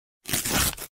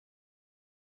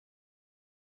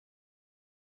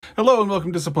Hello and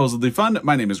welcome to Supposedly Fun.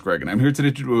 My name is Greg and I'm here today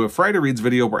to do a Friday Reads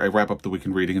video where I wrap up the week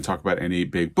in reading and talk about any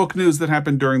big book news that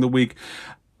happened during the week.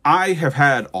 I have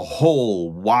had a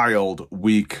whole wild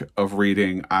week of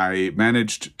reading. I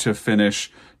managed to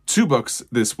finish 2 books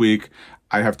this week.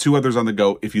 I have 2 others on the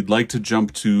go. If you'd like to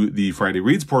jump to the Friday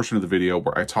Reads portion of the video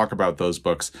where I talk about those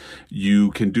books,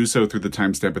 you can do so through the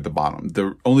timestamp at the bottom.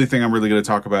 The only thing I'm really going to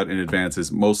talk about in advance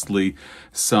is mostly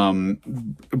some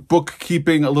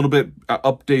bookkeeping, a little bit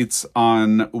updates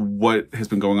on what has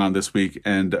been going on this week,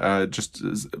 and just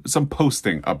some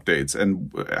posting updates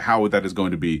and how that is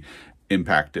going to be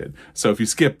impacted. So if you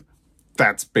skip,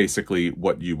 that's basically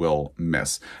what you will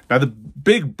miss. Now, the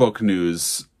big book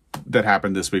news that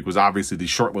happened this week was obviously the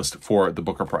shortlist for the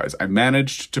Booker Prize. I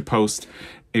managed to post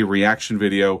a reaction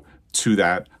video to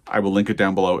that. I will link it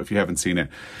down below if you haven't seen it.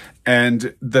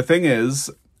 And the thing is,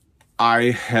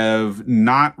 I have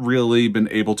not really been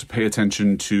able to pay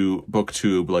attention to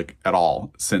BookTube like at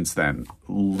all since then.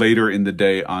 Later in the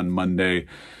day on Monday,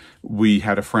 we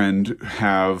had a friend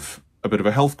have a bit of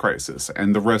a health crisis,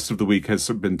 and the rest of the week has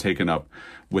been taken up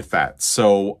with that.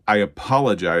 So I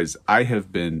apologize. I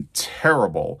have been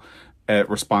terrible at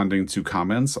responding to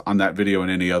comments on that video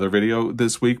and any other video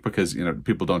this week because, you know,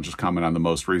 people don't just comment on the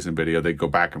most recent video. They go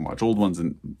back and watch old ones,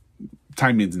 and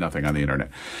time means nothing on the internet.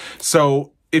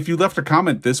 So if you left a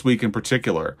comment this week in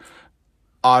particular,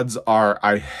 odds are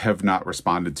I have not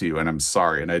responded to you, and I'm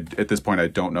sorry. And at this point, I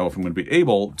don't know if I'm going to be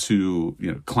able to,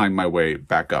 climb my way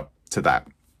back up to that.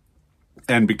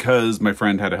 And because my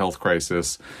friend had a health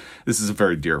crisis, this is a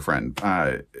very dear friend,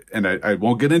 and I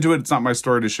won't get into it. It's not my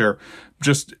story to share.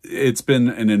 Just, it's been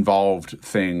an involved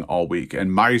thing all week,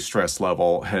 and my stress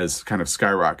level has kind of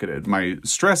skyrocketed. My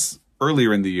stress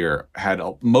earlier in the year had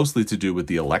mostly to do with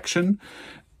the election,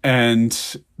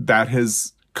 and that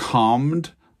has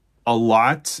calmed a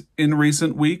lot in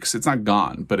recent weeks. It's not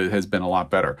gone, but it has been a lot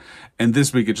better. And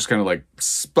this week, it just kind of like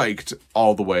spiked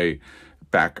all the way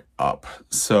back up.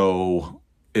 So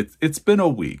it's been a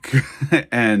week.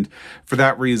 And for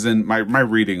that reason, my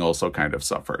reading also kind of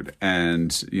suffered.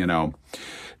 And,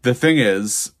 the thing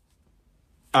is,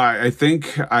 I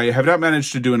think I have not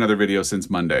managed to do another video since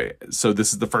Monday. So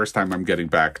this is the first time I'm getting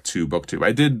back to BookTube.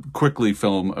 I did quickly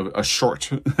film a short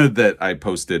that I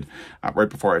posted right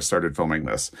before I started filming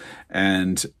this.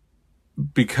 And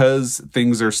because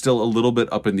things are still a little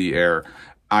bit up in the air,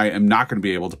 I am not going to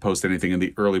be able to post anything in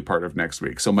the early part of next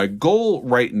week. So my goal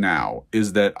right now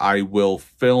is that I will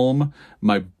film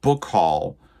my book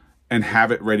haul and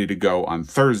have it ready to go on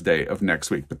Thursday of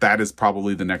next week. But that is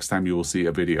probably the next time you will see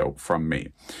a video from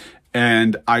me.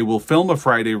 And I will film a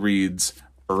Friday Reads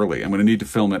early. I'm going to need to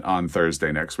film it on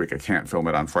Thursday next week. I can't film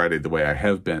it on Friday the way I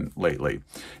have been lately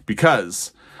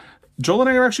because Joel and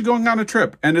I are actually going on a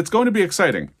trip, and it's going to be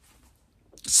exciting.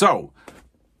 So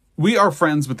we are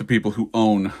friends with the people who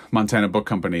own Montana Book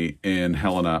Company in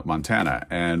Helena, Montana.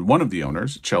 And one of the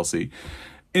owners, Chelsea,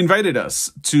 invited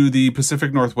us to the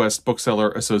Pacific Northwest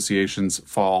Bookseller Association's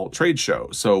fall trade show.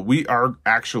 So we are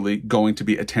actually going to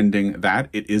be attending that.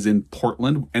 It is in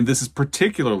Portland, and this is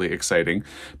particularly exciting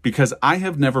because I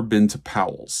have never been to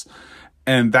Powell's.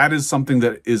 And that is something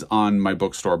that is on my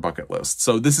bookstore bucket list.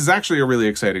 So this is actually a really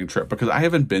exciting trip because I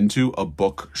haven't been to a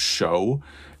book show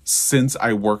since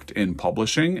I worked in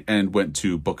publishing and went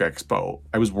to Book Expo.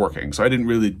 I was working, so I didn't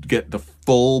really get the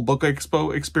full Book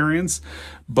Expo experience,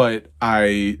 but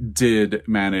I did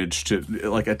manage to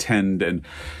attend, and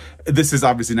this is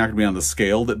obviously not going to be on the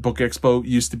scale that Book Expo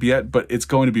used to be at, but it's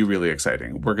going to be really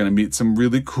exciting. We're going to meet some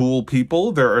really cool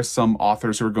people. There are some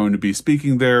authors who are going to be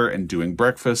speaking there and doing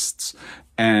breakfasts,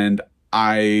 and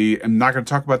I am not going to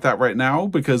talk about that right now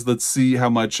because let's see how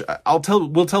much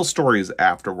we'll tell stories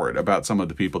afterward about some of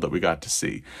the people that we got to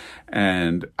see.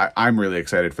 And I'm really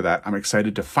excited for that. I'm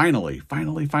excited to finally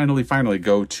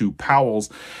go to Powell's.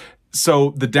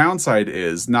 So the downside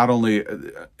is not only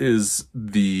is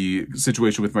the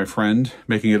situation with my friend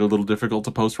making it a little difficult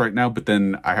to post right now, but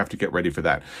then I have to get ready for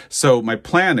that. So my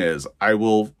plan is I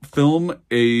will film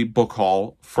a book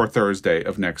haul for Thursday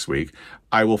of next week.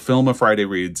 I will film a Friday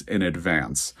Reads in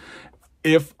advance.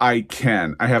 If I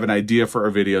can, I have an idea for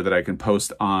a video that I can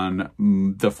post on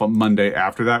the Monday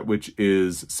after that, which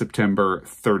is September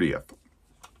 30th.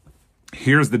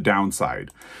 Here's the downside.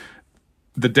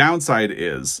 The downside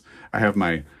is I have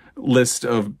my list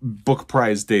of book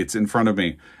prize dates in front of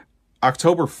me.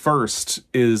 October 1st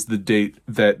is the date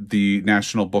that the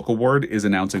National Book Award is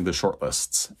announcing the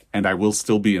shortlists, and I will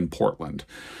still be in Portland.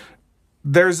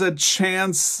 There's a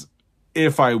chance,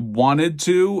 if I wanted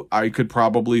to, I could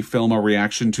probably film a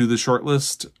reaction to the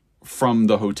shortlist from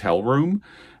the hotel room,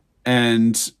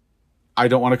 and I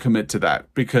don't want to commit to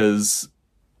that because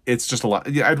it's just a lot.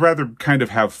 Yeah, I'd rather kind of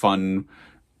have fun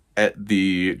at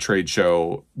the trade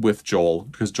show with Joel,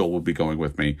 because Joel will be going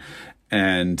with me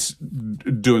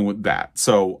and doing that.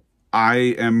 So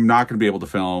I am not going to be able to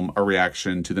film a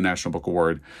reaction to the National Book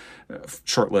Award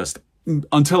shortlist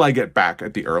until I get back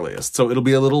at the earliest. So it'll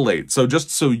be a little late. So just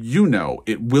so you know,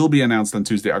 it will be announced on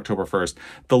Tuesday, October 1st.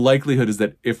 The likelihood is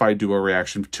that if I do a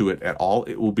reaction to it at all,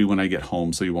 it will be when I get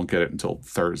home. So you won't get it until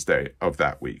Thursday of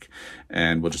that week.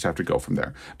 And we'll just have to go from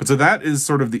there. But so that is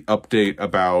sort of the update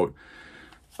about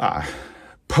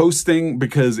posting,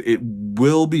 because it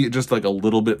will be just like a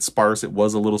little bit sparse. It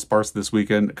was a little sparse this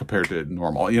weekend compared to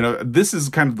normal. You know, this is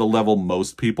kind of the level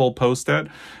most people post at.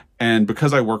 And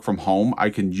because I work from home, I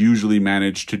can usually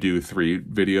manage to do 3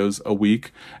 videos a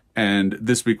week. And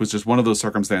this week was just one of those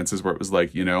circumstances where it was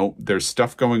like, you know, there's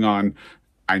stuff going on.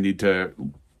 I need to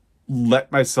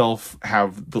let myself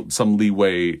have some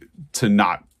leeway to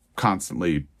not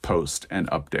constantly post and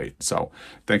update. So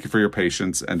thank you for your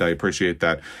patience, and I appreciate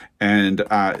that. And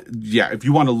yeah, if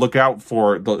you want to look out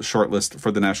for the shortlist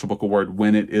for the National Book Award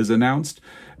when it is announced,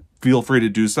 feel free to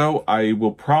do so. I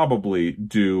will probably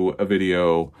do a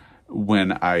video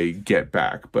when I get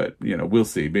back, but you know, we'll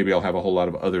see. Maybe I'll have a whole lot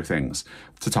of other things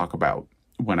to talk about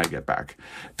when I get back.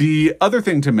 The other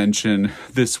thing to mention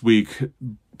this week,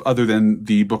 other than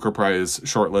the Booker Prize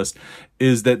shortlist,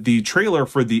 is that the trailer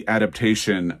for the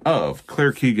adaptation of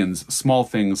Claire Keegan's Small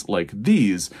Things Like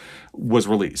These was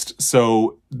released.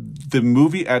 So the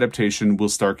movie adaptation will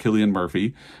star Cillian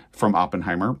Murphy from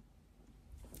Oppenheimer.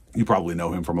 You probably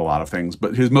know him from a lot of things,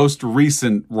 but his most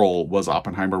recent role was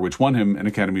Oppenheimer, which won him an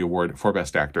Academy Award for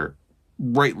Best Actor.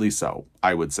 Rightly so,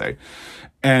 I would say.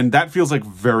 And that feels like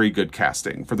very good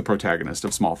casting for the protagonist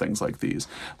of Small Things Like These,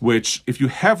 which, if you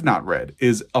have not read,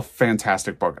 is a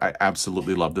fantastic book. I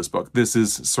absolutely love this book. This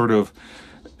is sort of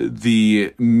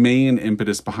the main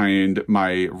impetus behind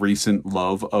my recent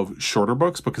love of shorter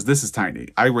books, because this is tiny.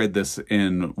 I read this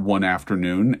in one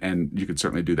afternoon, and you could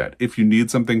certainly do that. If you need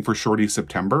something for Shorty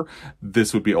September,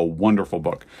 this would be a wonderful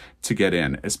book to get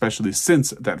in, especially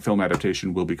since that film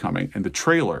adaptation will be coming. And the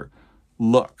trailer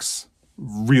looks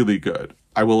really good.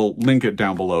 I will link it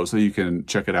down below so you can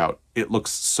check it out. It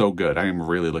looks so good. I am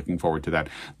really looking forward to that.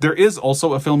 There is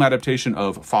also a film adaptation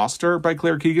of Foster by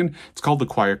Claire Keegan. It's called The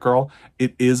Quiet Girl.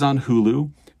 It is on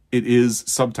Hulu. It is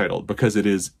subtitled because it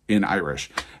is in Irish.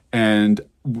 And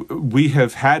we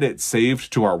have had it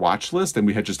saved to our watch list, and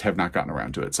we just have not gotten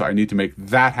around to it. So I need to make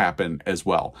that happen as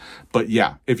well. But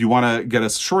yeah, if you want to get a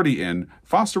shorty in,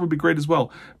 Foster would be great as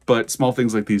well. But Small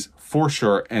Things Like These for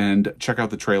sure. And check out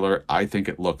the trailer. I think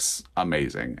it looks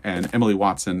amazing. And Emily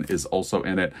Watson is also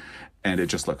in it, and it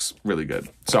just looks really good.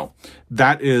 So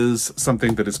that is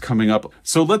something that is coming up.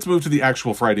 So let's move to the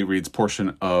actual Friday Reads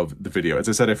portion of the video. As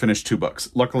I said, I finished 2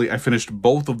 books. Luckily, I finished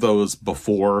both of those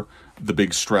before the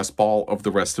big stress ball of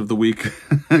the rest of the week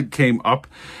came up.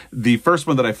 The first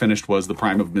one that I finished was The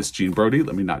Prime of Miss Jean Brodie.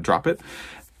 Let me not drop it.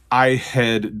 I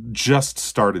had just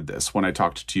started this when I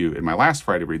talked to you in my last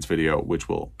Friday Reads video, which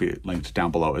will be linked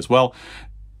down below as well.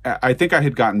 I think I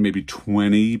had gotten maybe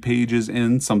 20 pages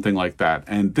in, something like that.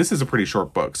 And this is a pretty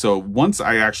short book. So once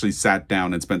I actually sat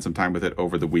down and spent some time with it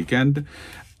over the weekend,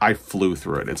 I flew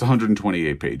through it. It's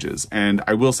 128 pages. And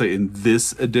I will say in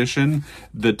this edition,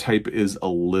 the type is a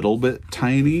little bit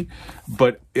tiny,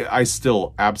 but I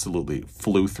still absolutely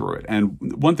flew through it. And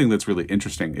one thing that's really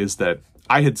interesting is that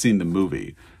I had seen the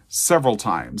movie several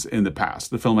times in the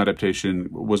past. The film adaptation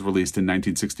was released in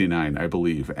 1969, I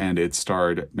believe, and it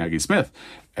starred Maggie Smith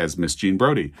as Miss Jean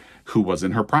Brodie, who was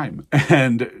in her prime.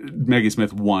 And Maggie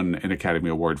Smith won an Academy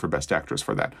Award for Best Actress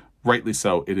for that. Rightly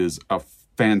so. It is a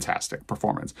fantastic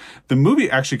performance. The movie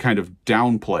actually kind of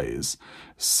downplays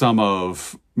some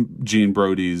of Jean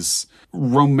Brodie's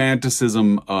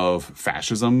romanticism of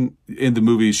fascism. In the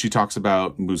movie, she talks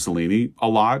about Mussolini a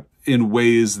lot in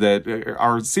ways that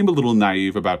seem a little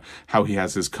naive about how he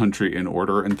has his country in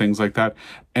order and things like that.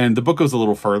 And the book goes a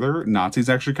little further. Nazis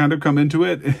actually kind of come into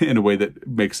it in a way that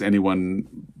makes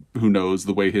anyone who knows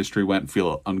the way history went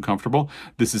feel uncomfortable.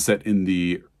 This is set in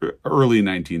the early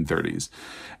 1930s.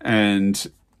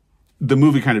 And the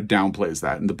movie kind of downplays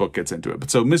that, and the book gets into it. But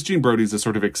so Miss Jean Brodie is a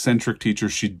sort of eccentric teacher.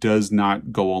 She does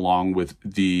not go along with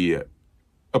the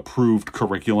approved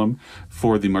curriculum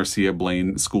for the Marcia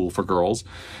Blaine School for Girls.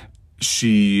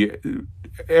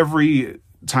 Every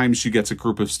time she gets a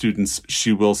group of students,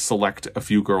 she will select a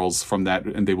few girls from that,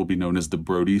 and they will be known as the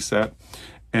Brodie set.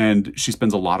 And she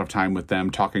spends a lot of time with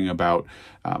them talking about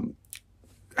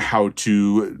how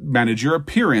to manage your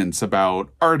appearance, about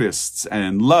artists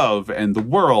and love and the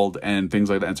world and things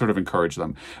like that, and sort of encourage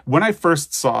them. When I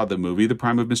first saw the movie, The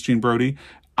Prime of Miss Jean Brodie,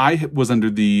 I was under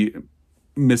the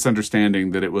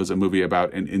misunderstanding that it was a movie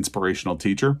about an inspirational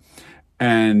teacher.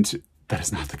 And that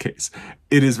is not the case.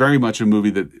 It is very much a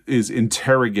movie that is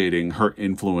interrogating her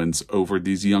influence over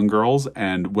these young girls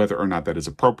and whether or not that is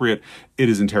appropriate. It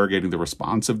is interrogating the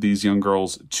response of these young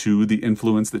girls to the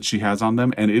influence that she has on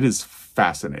them. And it is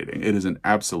fascinating. It is an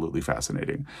absolutely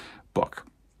fascinating book.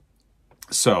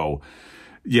 So,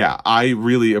 yeah, I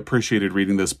really appreciated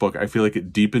reading this book. I feel like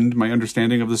it deepened my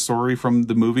understanding of the story from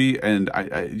the movie. And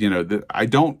I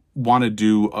don't want to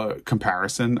do a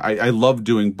comparison. I love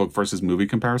doing book versus movie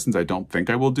comparisons. I don't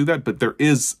think I will do that, but there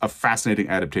is a fascinating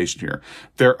adaptation here.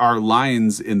 There are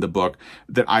lines in the book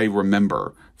that I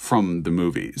remember from the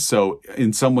movie. So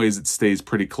in some ways it stays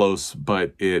pretty close,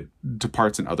 but it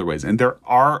departs in other ways. And there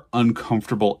are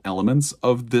uncomfortable elements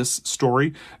of this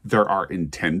story. There are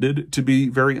intended to be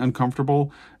very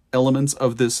uncomfortable elements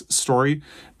of this story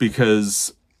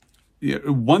because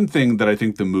one thing that I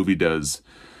think the movie does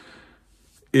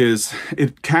is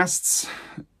it casts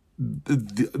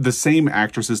the same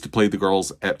actresses to play the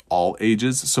girls at all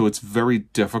ages. So it's very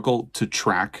difficult to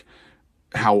track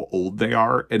how old they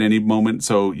are at any moment.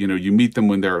 So, you meet them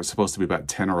when they're supposed to be about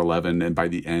 10 or 11, and by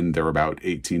the end, they're about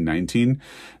 18, 19.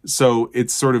 So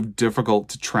it's sort of difficult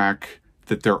to track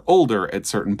that they're older at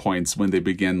certain points when they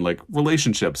begin like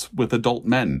relationships with adult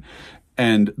men.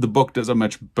 And the book does a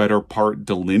much better part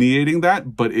delineating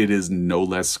that, but it is no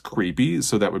less creepy.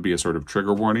 So that would be a sort of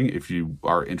trigger warning if you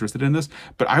are interested in this.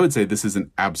 But I would say this is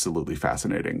an absolutely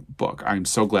fascinating book. I'm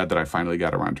so glad that I finally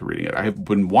got around to reading it. I have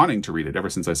been wanting to read it ever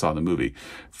since I saw the movie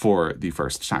for the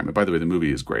first time. And by the way, the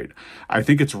movie is great. I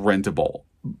think it's rentable,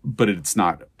 but it's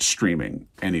not streaming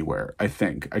anywhere, I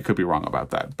think. I could be wrong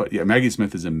about that. But yeah, Maggie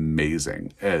Smith is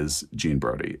amazing as Jean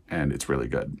Brodie, and it's really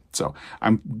good. So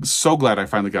I'm so glad I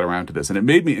finally got around to this. And it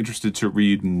made me interested to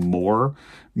read more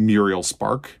Muriel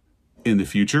Spark in the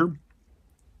future.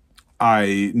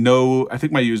 I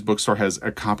think my used bookstore has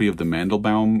a copy of the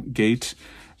Mandelbaum Gate,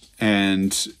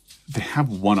 and they have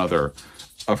one other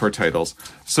of her titles.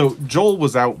 So Joel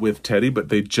was out with Teddy, but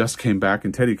they just came back,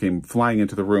 and Teddy came flying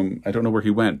into the room. I don't know where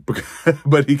he went,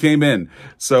 but he came in.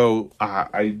 So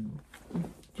do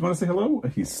you want to say hello?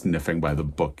 He's sniffing by the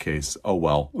bookcase. Oh,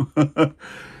 well.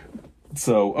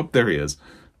 So, there he is.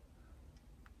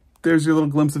 There's your little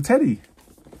glimpse of Teddy.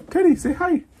 Teddy, say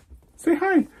hi. Say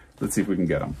hi. Let's see if we can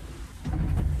get him.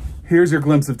 Here's your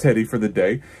glimpse of Teddy for the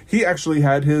day. He actually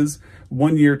had his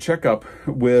 1-year checkup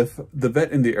with the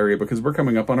vet in the area because we're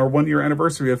coming up on our 1-year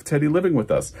anniversary of Teddy living with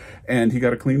us. And he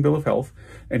got a clean bill of health,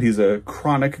 and he's a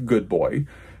chronic good boy.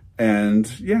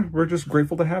 And yeah, we're just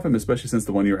grateful to have him, especially since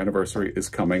the 1-year anniversary is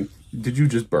coming. Did you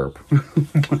just burp?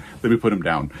 Let me put him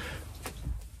down.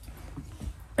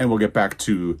 And we'll get back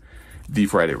to the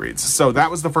Friday reads. So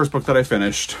that was the first book that I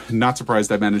finished. Not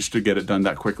surprised I managed to get it done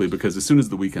that quickly because as soon as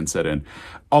the weekend set in,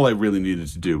 all I really needed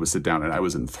to do was sit down and I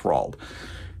was enthralled.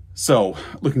 So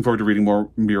looking forward to reading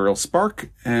more Muriel Spark,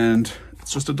 and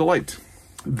it's just a delight.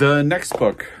 The next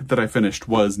book that I finished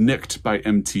was Nicked by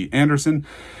M.T. Anderson.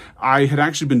 I had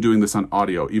actually been doing this on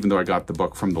audio, even though I got the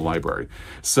book from the library.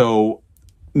 So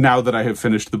now that I have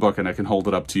finished the book and I can hold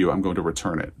it up to you, I'm going to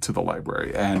return it to the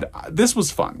library. And this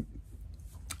was fun.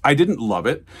 I didn't love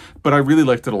it, but I really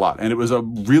liked it a lot. And it was a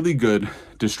really good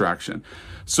distraction.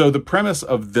 So the premise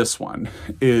of this one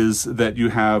is that you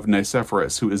have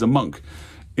Nicephorus, who is a monk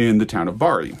in the town of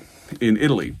Bari in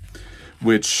Italy,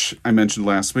 which I mentioned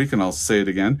last week, and I'll say it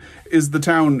again, is the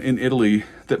town in Italy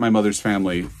that my mother's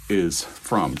family is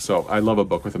from. So I love a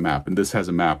book with a map, and this has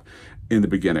a map in the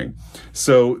beginning.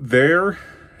 So there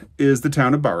is the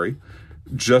town of Bari,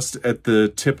 just at the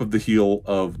tip of the heel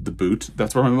of the boot.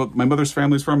 That's where my mother's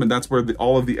family's from, and that's where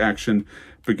all of the action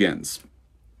begins.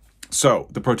 So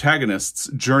the protagonists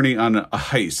journey on a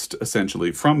heist,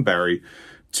 essentially, from Bari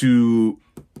to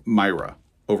Myra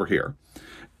over here.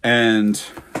 And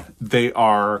they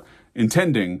are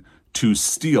intending to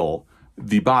steal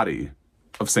the body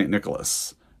of St.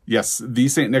 Nicholas. Yes, the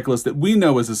St. Nicholas that we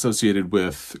know is associated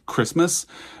with Christmas,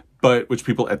 but which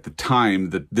people at the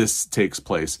time that this takes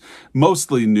place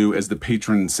mostly knew as the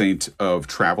patron saint of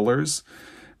travelers.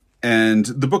 And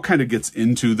the book kind of gets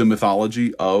into the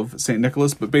mythology of St.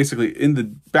 Nicholas, but basically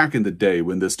back in the day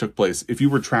when this took place, if you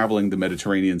were traveling the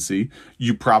Mediterranean Sea,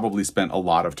 you probably spent a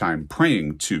lot of time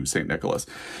praying to St. Nicholas.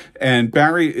 And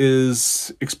Bari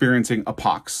is experiencing a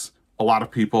pox. A lot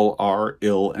of people are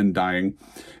ill and dying.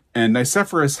 And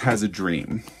Nicephorus has a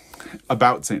dream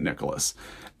about St. Nicholas.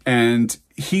 And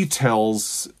he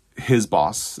tells his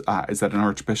boss, is that an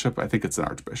archbishop? I think it's an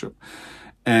archbishop.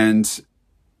 And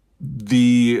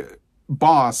the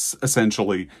boss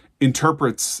essentially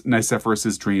interprets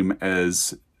Nicephorus's dream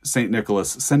as St.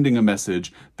 Nicholas sending a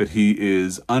message that he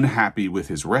is unhappy with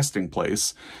his resting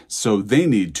place, so they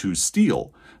need to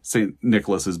steal St.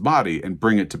 Nicholas's body and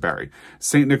bring it to Barry.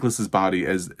 St. Nicholas's body,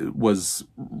 as was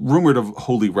rumored of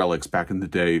holy relics back in the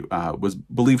day, was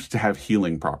believed to have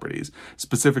healing properties.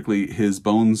 Specifically, his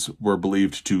bones were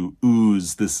believed to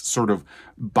ooze this sort of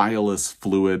bilious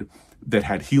fluid that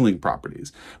had healing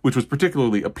properties, which was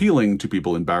particularly appealing to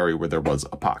people in Barry where there was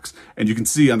a pox. And you can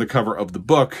see on the cover of the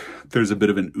book, there's a bit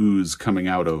of an ooze coming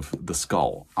out of the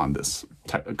skull on this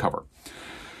cover.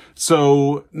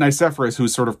 So Nicephorus,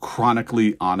 who's sort of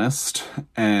chronically honest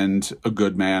and a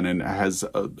good man and has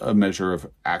a measure of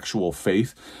actual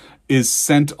faith, is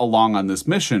sent along on this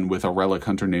mission with a relic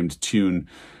hunter named Tune,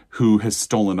 who has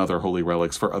stolen other holy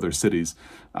relics for other cities,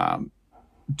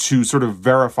 to sort of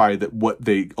verify that what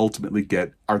they ultimately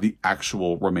get are the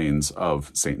actual remains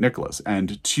of St. Nicholas.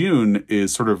 And Tune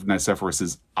is sort of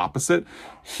Nicephorus's opposite.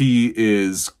 He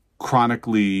is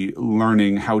chronically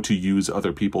learning how to use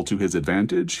other people to his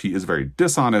advantage. He is very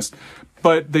dishonest,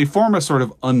 but they form a sort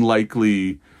of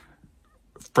unlikely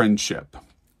friendship.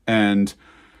 And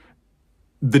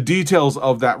the details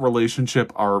of that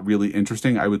relationship are really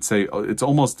interesting. I would say it's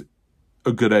almost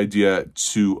a good idea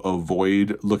to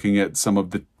avoid looking at some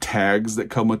of the tags that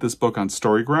come with this book on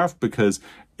Storygraph because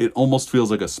it almost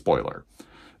feels like a spoiler.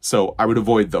 So I would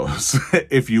avoid those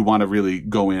if you want to really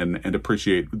go in and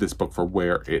appreciate this book for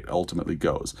where it ultimately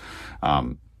goes.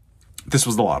 This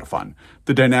was a lot of fun.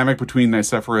 The dynamic between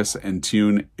Nicephorus and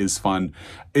Tune is fun.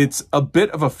 It's a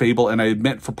bit of a fable, and I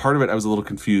admit for part of it I was a little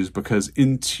confused because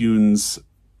in Tune's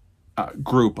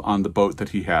group on the boat that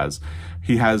he has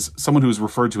someone who is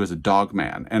referred to as a dog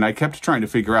man. And I kept trying to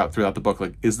figure out throughout the book,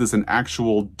 like, is this an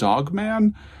actual dog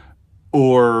man?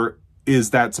 Or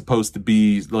is that supposed to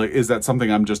be, like, is that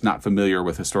something I'm just not familiar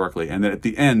with historically? And then at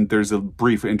the end, there's a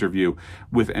brief interview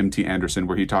with M.T. Anderson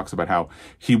where he talks about how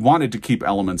he wanted to keep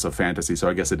elements of fantasy. So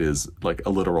I guess it is like a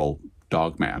literal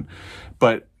dog man.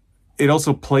 But it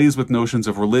also plays with notions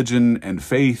of religion and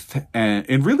faith and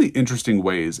in really interesting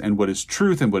ways, and what is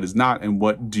truth and what is not,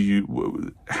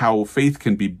 and how faith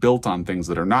can be built on things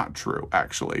that are not true,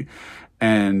 actually.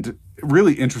 And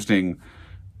really interesting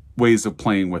ways of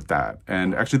playing with that.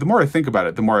 And actually, the more I think about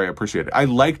it, the more I appreciate it. I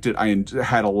liked it. I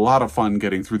had a lot of fun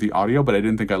getting through the audio, but I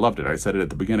didn't think I loved it. I said it at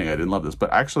the beginning, I didn't love this.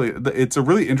 But actually, it's a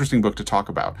really interesting book to talk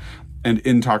about. And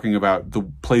in talking about the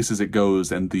places it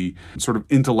goes and the sort of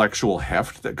intellectual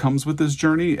heft that comes with this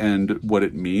journey and what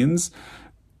it means,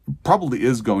 probably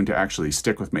is going to actually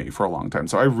stick with me for a long time.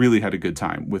 So I really had a good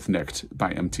time with Nicked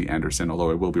by M.T. Anderson, although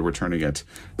I will be returning it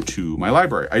to my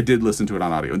library. I did listen to it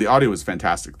on audio. The audio is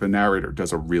fantastic. The narrator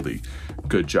does a really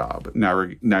good job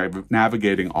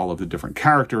navigating all of the different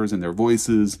characters and their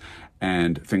voices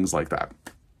and things like that.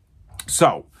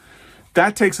 So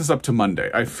that takes us up to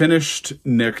Monday. I finished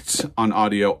Nicked on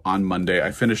audio on Monday.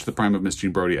 I finished The Prime of Miss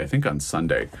Jean Brodie, I think, on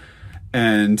Sunday.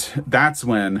 And that's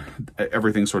when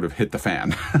everything sort of hit the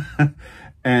fan.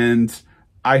 And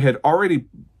I had already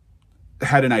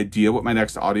had an idea what my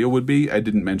next audio would be. I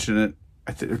didn't mention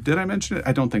it. Did I mention it?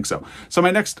 I don't think so. So my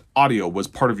next audio was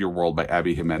Part of Your World by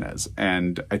Abby Jimenez.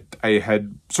 And I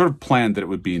had sort of planned that it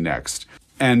would be next.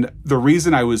 And the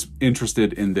reason I was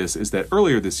interested in this is that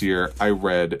earlier this year, I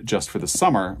read Just for the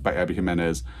Summer by Abby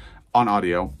Jimenez on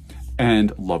audio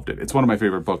and loved it. It's one of my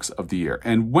favorite books of the year.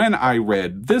 And when I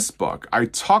read this book, I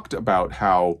talked about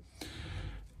how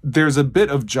there's a bit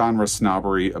of genre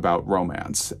snobbery about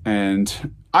romance,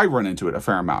 and I run into it a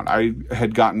fair amount. I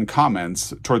had gotten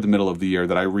comments toward the middle of the year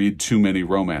that I read too many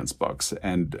romance books,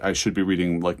 and I should be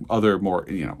reading like other more,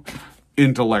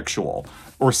 intellectual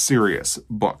or serious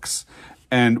books.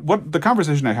 And what the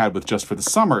conversation I had with Just for the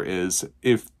Summer is,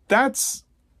 if that's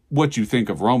what you think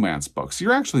of romance books,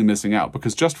 you're actually missing out,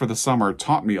 because Just for the Summer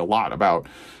taught me a lot about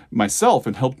myself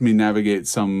and helped me navigate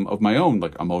some of my own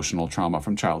like emotional trauma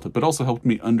from childhood, but also helped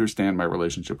me understand my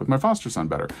relationship with my foster son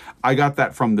better. I got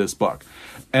that from this book.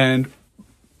 And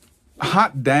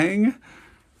hot dang,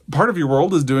 Part of Your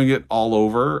World is doing it all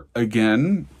over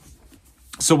again.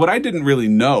 So what I didn't really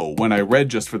know when I read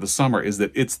Just for the Summer is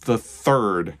that it's the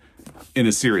third in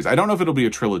a series. I don't know if it'll be a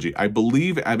trilogy. I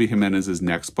believe Abby Jimenez's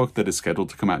next book that is scheduled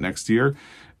to come out next year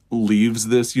leaves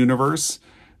this universe,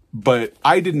 but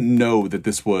I didn't know that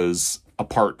this was a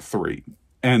part 3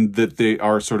 and that they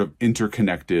are sort of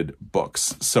interconnected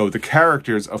books. So the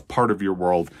characters of Part of Your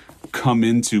World come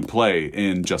into play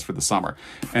in Just for the Summer,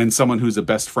 and someone who's a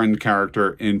best friend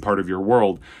character in Part of Your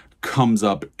World comes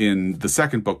up in the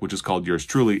second book, which is called Yours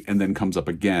Truly, and then comes up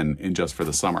again in Just for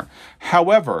the Summer.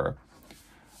 However,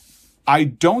 I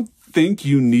don't think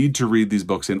you need to read these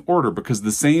books in order, because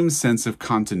the same sense of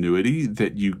continuity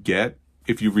that you get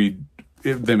if you read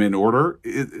them in order.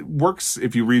 It works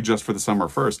if you read Just for the Summer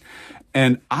first.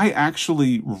 And I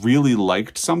actually really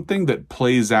liked something that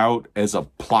plays out as a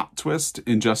plot twist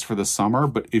in Just for the Summer.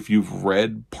 But if you've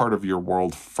read Part of Your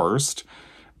World first,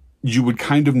 you would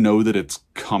kind of know that it's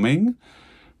coming.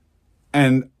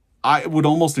 And I would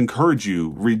almost encourage you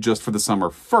read Just for the Summer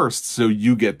first so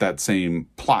you get that same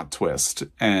plot twist,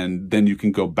 and then you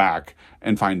can go back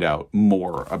and find out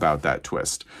more about that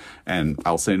twist. And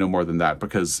I'll say no more than that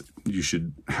because you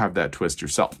should have that twist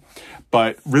yourself.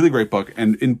 But really great book.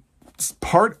 And in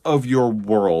Part of Your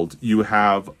World, you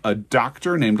have a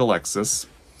doctor named Alexis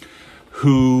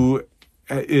who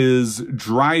is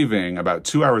driving about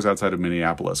 2 hours outside of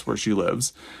Minneapolis where she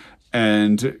lives.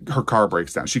 And her car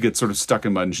breaks down. She gets sort of stuck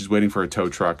in mud and she's waiting for a tow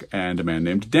truck, and a man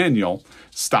named Daniel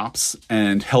stops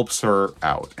and helps her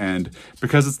out. And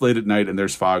because it's late at night and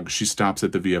there's fog, she stops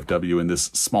at the VFW in this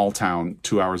small town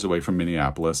 2 hours away from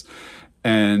Minneapolis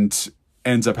and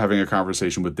ends up having a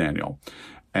conversation with Daniel.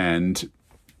 And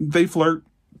they flirt.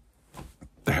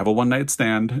 They have a one-night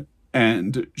stand.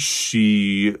 And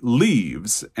she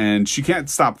leaves, and she can't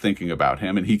stop thinking about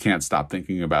him, and he can't stop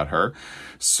thinking about her.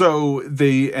 So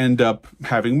they end up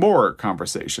having more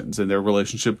conversations, and their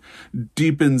relationship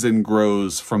deepens and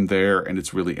grows from there, and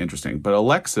it's really interesting. But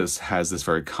Alexis has this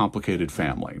very complicated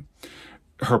family.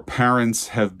 Her parents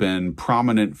have been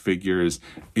prominent figures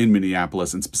in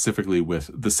Minneapolis, and specifically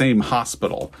with the same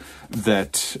hospital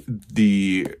that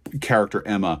the character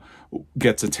Emma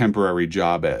gets a temporary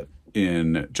job at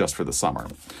in Just for the Summer.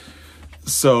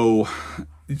 So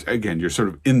again, you're sort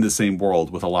of in the same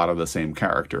world with a lot of the same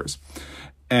characters.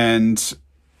 And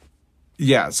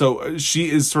yeah, so she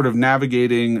is sort of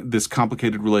navigating this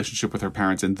complicated relationship with her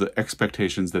parents and the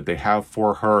expectations that they have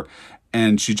for her.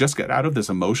 And she just got out of this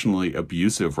emotionally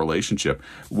abusive relationship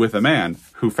with a man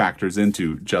who factors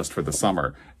into Just for the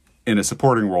Summer in a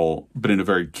supporting role, but in a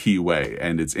very key way.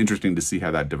 And it's interesting to see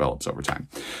how that develops over time.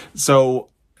 So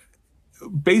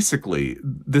basically,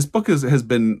 this book has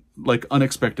been like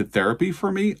unexpected therapy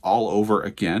for me all over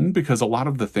again, because a lot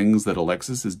of the things that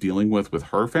Alexis is dealing with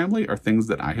her family are things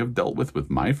that I have dealt with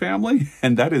my family.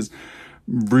 And that is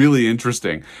really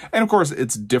interesting. And of course,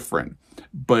 it's different,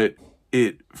 but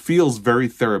it feels very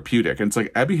therapeutic. And it's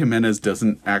like Abby Jimenez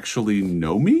doesn't actually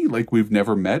know me. Like, we've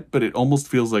never met, but it almost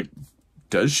feels like,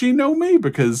 does she know me?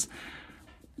 Because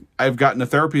I've gotten a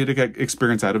therapeutic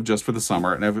experience out of Just for the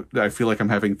Summer, and I feel like I'm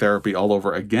having therapy all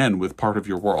over again with Part of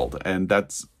Your World, and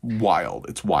that's wild.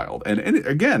 It's wild. And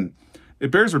again,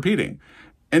 it bears repeating.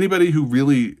 Anybody who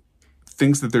really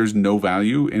thinks that there's no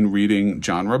value in reading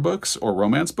genre books or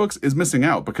romance books is missing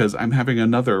out, because I'm having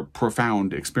another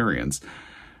profound experience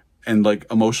and like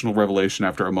emotional revelation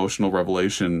after emotional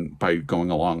revelation by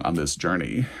going along on this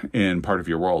journey in Part of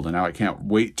Your World. And now I can't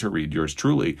wait to read yours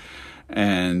truly,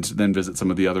 and then visit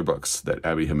some of the other books that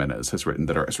Abby Jimenez has written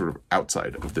that are sort of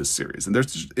outside of this series. And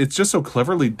it's just so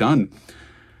cleverly done.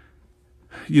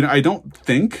 You know, I don't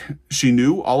think she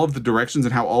knew all of the directions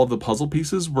and how all of the puzzle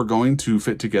pieces were going to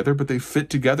fit together, but they fit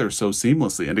together so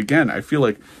seamlessly. And again, I feel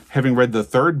like having read the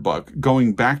third book,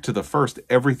 going back to the first,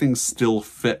 everything still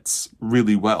fits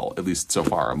really well, at least so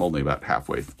far. I'm only about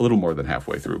halfway, a little more than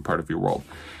halfway through Part of Your World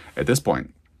at this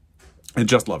point, and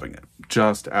just loving it.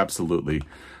 Just absolutely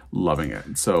loving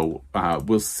it. So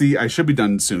we'll see. I should be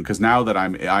done soon, because now that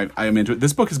I am into it,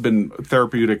 this book has been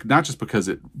therapeutic, not just because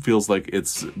it feels like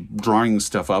it's drawing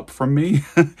stuff up from me,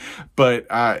 but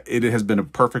it has been a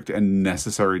perfect and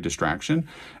necessary distraction.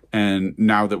 And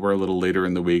now that we're a little later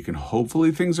in the week and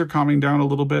hopefully things are calming down a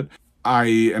little bit, I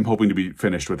am hoping to be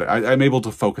finished with it. I'm able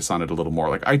to focus on it a little more.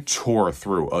 Like, I tore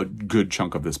through a good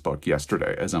chunk of this book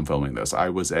yesterday as I'm filming this. I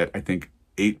was at, I think,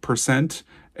 8%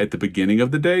 at the beginning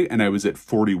of the day, and I was at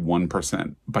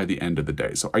 41% by the end of the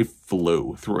day. So I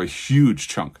flew through a huge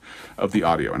chunk of the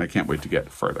audio, and I can't wait to get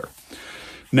further.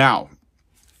 Now,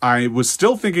 I was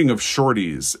still thinking of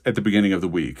shorties at the beginning of the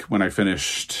week when I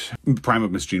finished Prime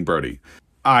of Miss Jean Brodie.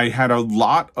 I had a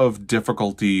lot of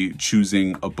difficulty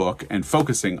choosing a book and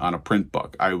focusing on a print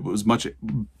book. I was much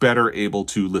better able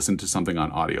to listen to something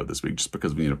on audio this week just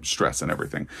because of, you know, stress and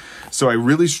everything. So I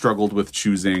really struggled with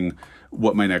choosing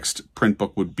what my next print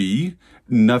book would be.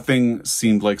 Nothing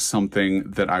seemed like something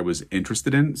that I was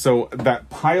interested in. So that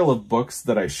pile of books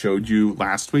that I showed you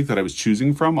last week that I was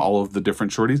choosing from, all of the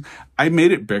different shorties, I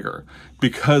made it bigger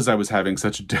because I was having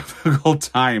such a difficult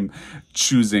time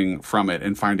choosing from it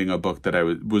and finding a book that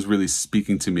was really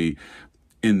speaking to me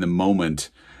in the moment.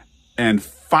 And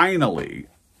finally,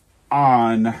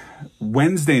 on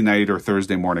Wednesday night or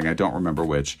Thursday morning, I don't remember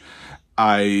which,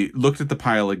 I looked at the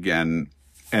pile again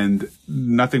and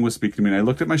nothing was speaking to me. And I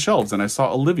looked at my shelves and I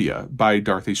saw Olivia by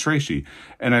Dorothy Strachey.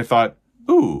 And I thought,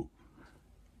 ooh,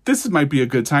 this might be a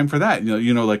good time for that.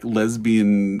 Like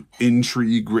lesbian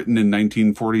intrigue written in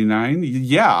 1949.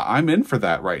 Yeah, I'm in for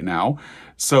that right now.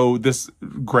 So this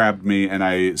grabbed me and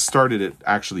I started it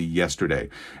actually yesterday.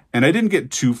 And I didn't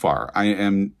get too far. I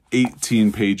am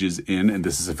 18 pages in, and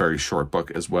this is a very short book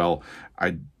as well.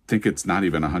 I think it's not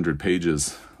even 100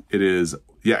 pages. It is,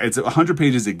 yeah, it's 100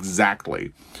 pages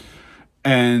exactly.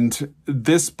 And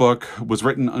this book was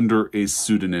written under a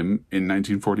pseudonym in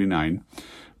 1949,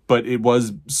 but it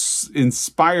was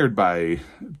inspired by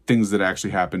things that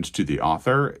actually happened to the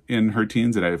author in her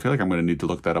teens, and I feel like I'm going to need to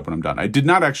look that up when I'm done. I did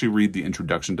not actually read the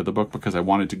introduction to the book because I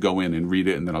wanted to go in and read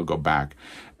it, and then I'll go back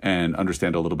and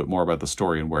understand a little bit more about the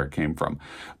story and where it came from.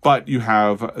 But you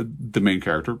have the main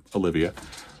character, Olivia,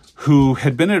 who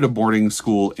had been at a boarding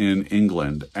school in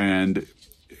England, and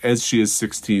as she is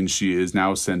 16, she is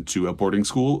now sent to a boarding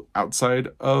school outside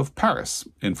of Paris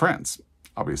in France.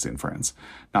 Obviously in France,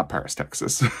 not Paris,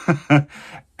 Texas.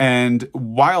 And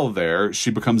while there, she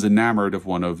becomes enamored of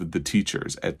one of the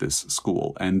teachers at this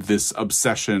school. And this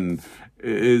obsession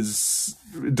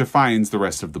defines the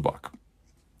rest of the book.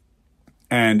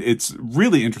 And it's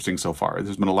really interesting so far.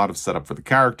 There's been a lot of setup for the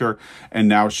character. And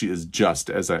now she is just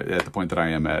at the point that I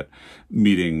am at,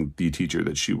 meeting the teacher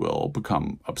that she will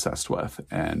become obsessed with.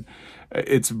 And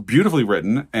it's beautifully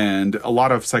written and a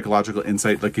lot of psychological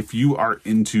insight. Like if you are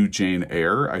into Jane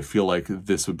Eyre, I feel like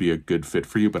this would be a good fit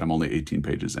for you, but I'm only 18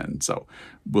 pages in. So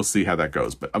we'll see how that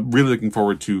goes. But I'm really looking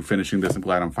forward to finishing this. I'm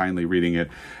glad I'm finally reading it.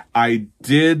 I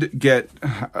did get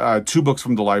 2 books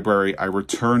from the library. I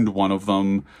returned one of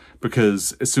them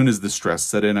because as soon as the stress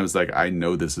set in, I was like, I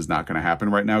know this is not going to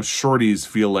happen right now. Shorties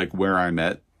feel like where I'm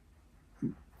at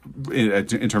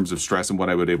in terms of stress and what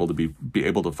I would be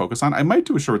able to focus on. I might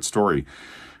do a short story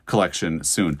collection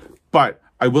soon, but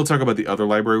I will talk about the other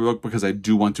library book because I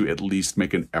do want to at least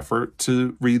make an effort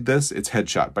to read this. It's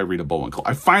Headshot by Rita Bullwinkle.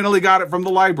 I finally got it from the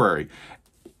library,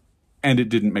 and it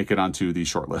didn't make it onto the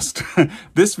shortlist.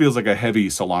 This feels like a heavy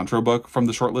cilantro book from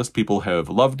the shortlist. People have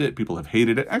loved it. People have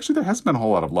hated it. Actually, there hasn't been a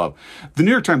whole lot of love. The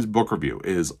New York Times Book Review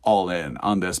is all in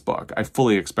on this book. I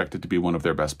fully expect it to be one of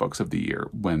their best books of the year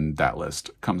when that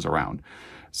list comes around.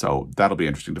 So that'll be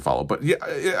interesting to follow. But yeah,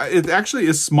 it actually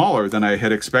is smaller than I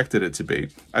had expected it to be.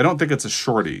 I don't think it's a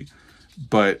shorty,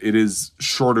 but it is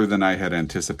shorter than I had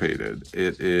anticipated.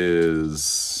 It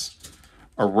is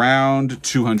around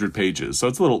 200 pages. So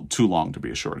it's a little too long to be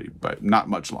a shorty, but not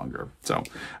much longer. So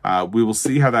we will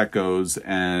see how that goes.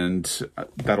 And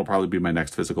that'll probably be my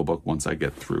next physical book once I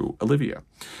get through Olivia.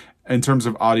 In terms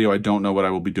of audio, I don't know what I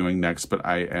will be doing next, but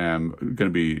I am going to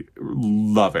be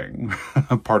loving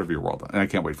Part of Your World. And I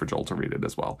can't wait for Joel to read it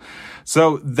as well.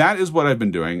 So that is what I've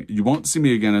been doing. You won't see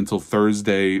me again until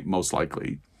Thursday, most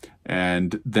likely.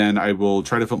 And then I will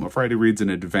try to film a Friday Reads in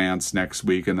advance next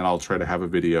week, and then I'll try to have a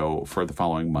video for the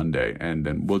following Monday, and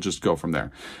then we'll just go from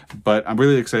there. But I'm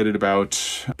really excited about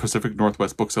Pacific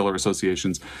Northwest Bookseller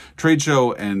Association's trade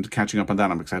show and catching up on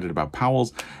that. I'm excited about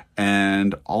Powell's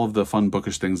and all of the fun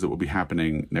bookish things that will be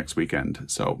happening next weekend.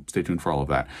 So stay tuned for all of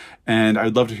that. And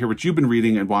I'd love to hear what you've been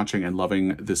reading and watching and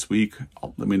loving this week.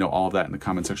 Let me know all of that in the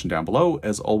comment section down below.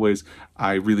 As always,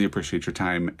 I really appreciate your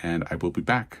time, and I will be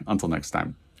back. Until next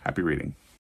time. Happy reading.